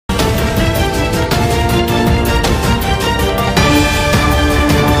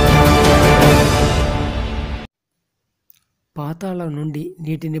పాతాళం నుండి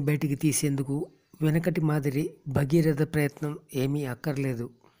నీటిని బయటికి తీసేందుకు వెనకటి మాదిరి భగీరథ ప్రయత్నం ఏమీ అక్కర్లేదు.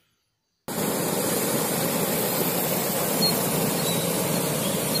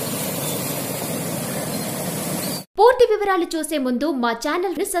 పూర్తి వివరాలు చూసే ముందు మా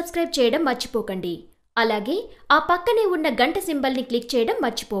ఛానల్ని సబ్స్క్రైబ్ చేయడం మర్చిపోకండి. అలాగే ఆ పక్కనే ఉన్న గంట సింబల్ని క్లిక్ చేయడం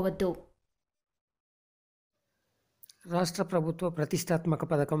మర్చిపోవద్దు. రాష్ట్ర ప్రభుత్వ ప్రతిష్టాత్మక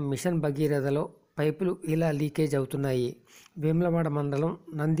పథకం మిషన్ భగీరథలో పైపులు ఇలా లీకేజ్ అవుతున్నాయి. వేములవాడ మండలం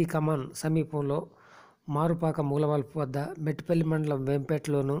నంది కమాన్ సమీపంలో మారుపాక మూలమలుపు వద్ద మెట్టిపల్లి మండలం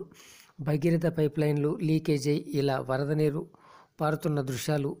వేంపేటలోనూ భగీరథ పైప్ లైన్లు లీకేజ్ అయి ఇలా వరద నీరు పారుతున్న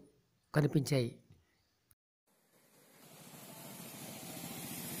దృశ్యాలు కనిపించాయి.